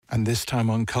And this time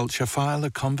on Culture File, a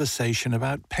conversation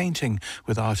about painting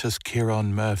with artist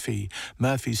Ciarán Murphy.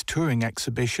 Murphy's touring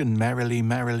exhibition, Merrily,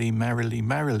 Merrily, Merrily,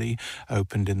 Merrily,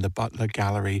 opened in the Butler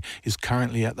Gallery, is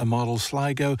currently at the Model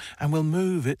Sligo and will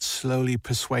move its slowly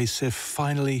persuasive,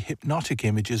 finally hypnotic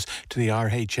images to the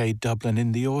RHA Dublin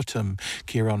in the autumn.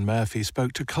 Ciarán Murphy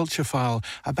spoke to Culture File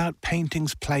about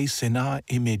painting's place in our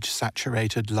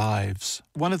image-saturated lives.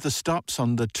 One of the stops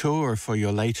on the tour for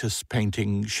your latest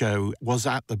painting show was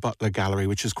at the Butler Gallery,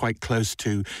 which is quite close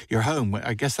to your home.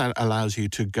 I guess that allows you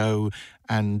to go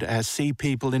and see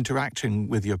people interacting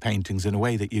with your paintings in a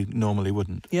way that you normally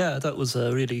wouldn't. Yeah, that was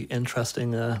a really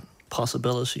interesting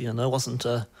possibility, and I wasn't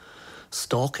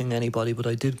stalking anybody, but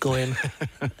I did go in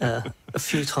a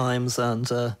few times, and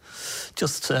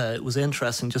it was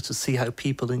interesting just to see how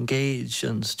people engage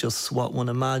and just what one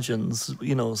imagines,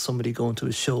 somebody going to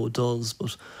a show does.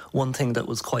 But one thing that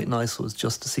was quite nice was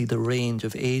just to see the range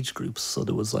of age groups. So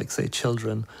there was, like, say,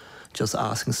 children just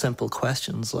asking simple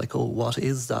questions like, oh, what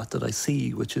is that I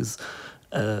see? Which is,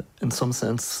 in some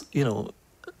sense,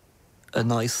 a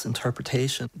nice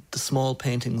interpretation. The small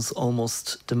paintings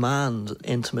almost demand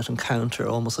intimate encounter,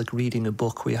 almost like reading a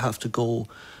book where you have to go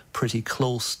pretty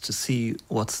close to see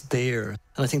what's there.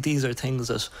 And I think these are things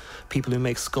that people who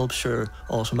make sculpture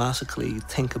automatically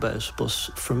think about. But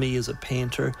for me as a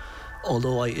painter,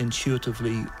 although I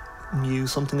intuitively knew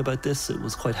something about this, it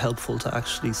was quite helpful to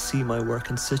actually see my work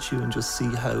in situ and just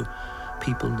see how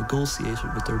people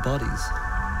negotiated with their bodies.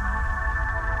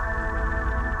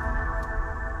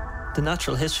 The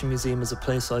Natural History Museum is a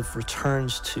place I've returned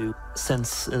to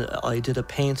since I did a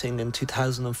painting in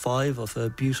 2005 of a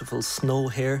beautiful snow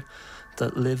hare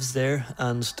that lives there,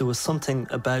 and there was something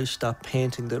about that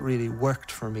painting that really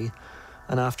worked for me.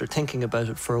 And after thinking about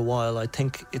it for a while, I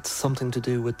think it's something to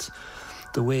do with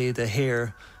the way the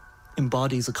hare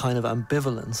embodies a kind of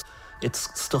ambivalence.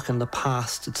 It's stuck in the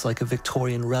past, it's like a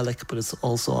Victorian relic, but it's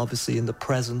also obviously in the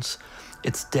present.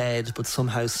 It's dead, but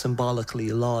somehow symbolically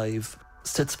alive.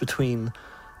 Sits between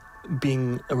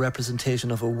being a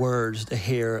representation of a word, the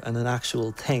hare, and an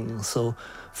actual thing. So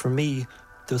for me,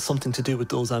 there's something to do with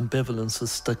those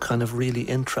ambivalences that kind of really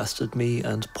interested me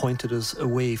and pointed us a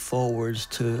way forward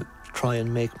to try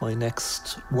and make my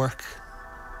next work.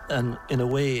 And in a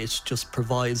way, it just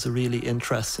provides a really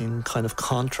interesting kind of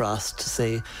contrast to,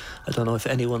 say, I don't know if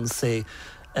anyone's, say,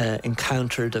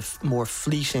 encountered a more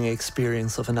fleeting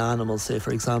experience of an animal, say,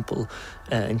 for example,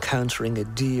 encountering a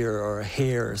deer or a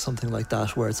hare or something like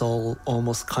that, where it's all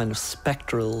almost kind of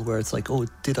spectral, where it's like, oh,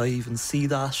 did I even see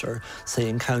that? Or, say,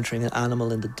 encountering an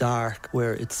animal in the dark,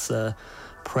 where its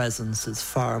presence is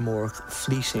far more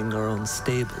fleeting or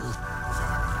unstable.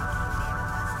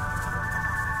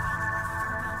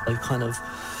 I've kind of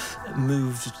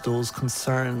moved those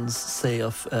concerns, say,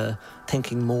 of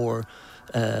thinking more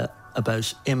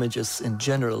about images in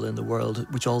general in the world,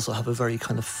 which also have a very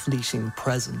kind of fleeting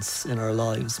presence in our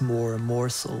lives, more and more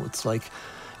so. It's like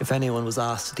if anyone was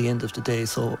asked at the end of the day,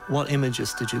 so what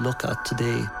images did you look at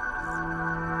today?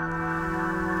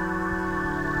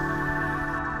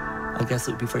 I guess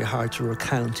it would be very hard to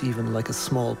recount even like a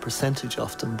small percentage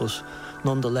of them, but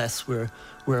nonetheless we're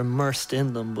immersed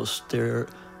in them, but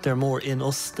they're more in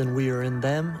us than we are in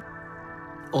them.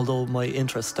 Although my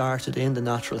interest started in the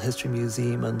Natural History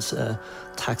Museum and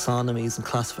taxonomies and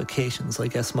classifications, I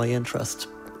guess my interest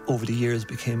over the years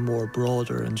became more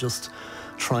broader and just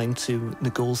trying to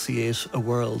negotiate a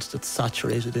world that's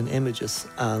saturated in images,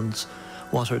 and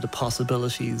what are the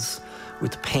possibilities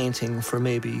with painting for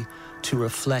maybe to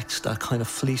reflect that kind of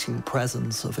fleeting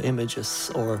presence of images,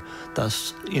 or that,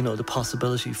 the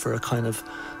possibility for a kind of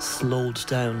slowed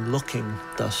down looking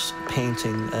that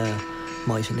painting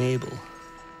might enable.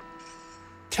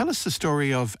 Tell us the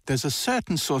story of, there's a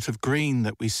certain sort of green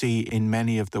that we see in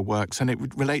many of the works, and it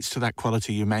relates to that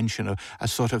quality you mentioned, a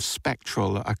sort of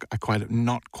spectral, a quite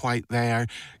not quite there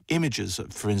images,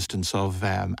 for instance, of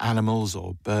animals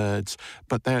or birds,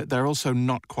 but they're also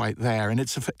not quite there, and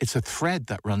it's a thread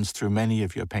that runs through many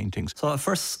of your paintings. So I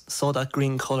first saw that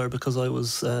green colour because I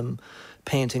was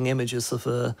painting images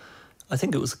of I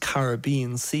think it was a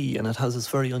Caribbean sea, and it has this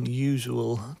very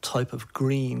unusual type of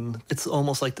green. It's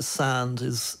almost like the sand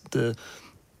is the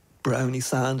browny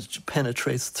sand that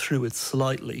penetrates through it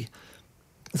slightly.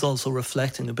 It's also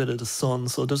reflecting a bit of the sun,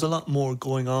 so there's a lot more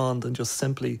going on than just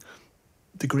simply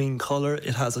the green colour.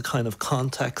 It has a kind of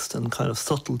context and kind of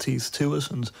subtleties to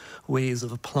it, and ways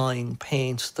of applying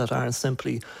paint that aren't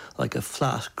simply like a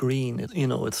flat green.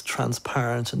 It's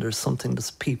transparent and there's something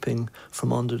that's peeping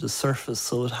from under the surface,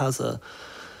 so it has an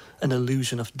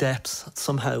illusion of depth.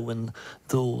 Somehow when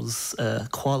those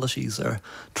qualities are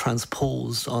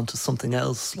transposed onto something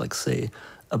else, like, say,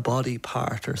 a body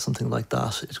part or something like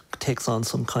that, it takes on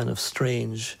some kind of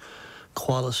strange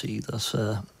quality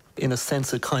that, in a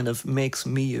sense, it kind of makes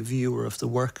me a viewer of the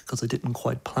work because I didn't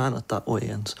quite plan it that way.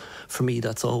 And for me,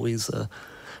 that's always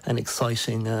an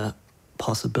exciting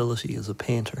possibility as a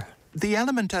painter. The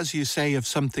element, as you say, of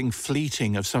something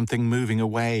fleeting, of something moving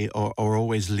away or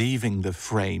always leaving the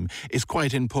frame is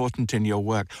quite important in your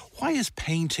work. Why is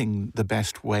painting the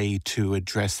best way to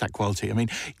address that quality? I mean,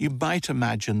 you might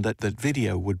imagine that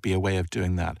video would be a way of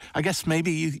doing that. I guess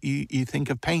maybe you think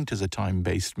of paint as a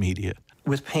time-based media.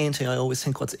 With painting, I always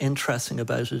think what's interesting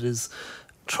about it is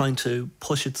trying to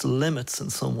push its limits in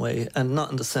some way, and not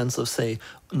in the sense of, say,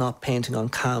 not painting on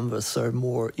canvas or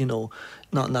more,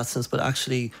 not in that sense, but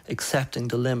actually accepting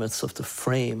the limits of the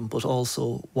frame, but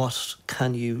also what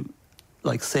can you,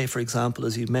 like, say, for example,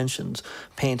 as you mentioned,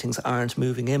 paintings aren't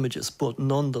moving images, but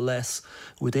nonetheless,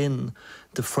 within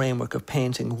the framework of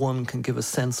painting, one can give a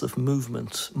sense of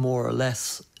movement, more or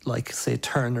less. Like, say,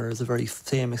 Turner is a very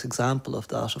famous example of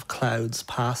that, of clouds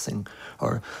passing,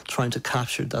 or trying to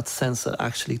capture that sense that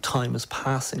actually time is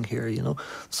passing here,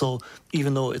 So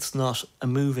even though it's not a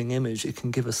moving image, it can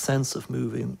give a sense of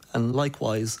moving. And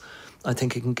likewise, I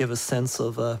think it can give a sense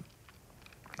of,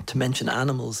 to mention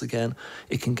animals again,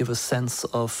 it can give a sense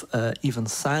of even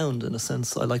sound, in a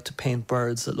sense. I like to paint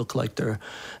birds that look like they're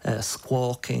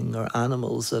squawking, or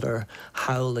animals that are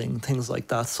howling, things like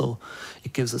that. So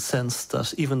it gives a sense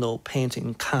that even though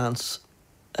painting can't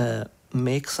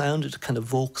make sound, it can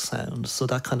evoke sound. So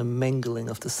that kind of mingling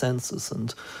of the senses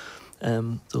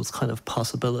and those kind of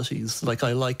possibilities. Like,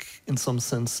 I like, in some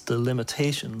sense, the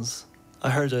limitations. I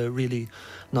heard a really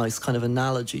nice kind of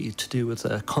analogy to do with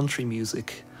country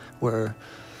music, where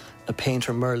a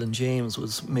painter, Merlin James,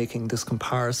 was making this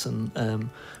comparison,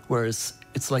 whereas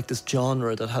it's like this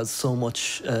genre that has so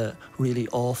much really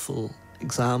awful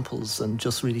examples and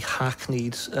just really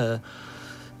hackneyed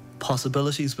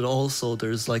possibilities, but also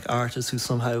there's like artists who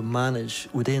somehow manage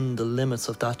within the limits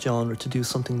of that genre to do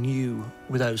something new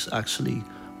without actually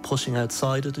pushing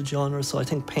outside of the genre. So I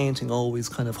think painting always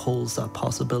kind of holds that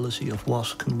possibility of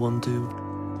what can one do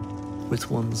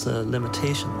with one's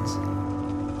limitations.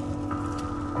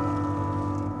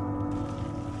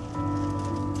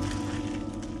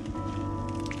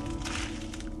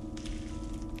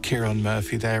 Ciarán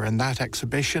Murphy there, and that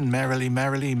exhibition, Merrily,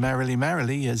 Merrily, Merrily,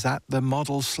 Merrily, is at the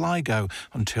Model Sligo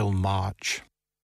until March.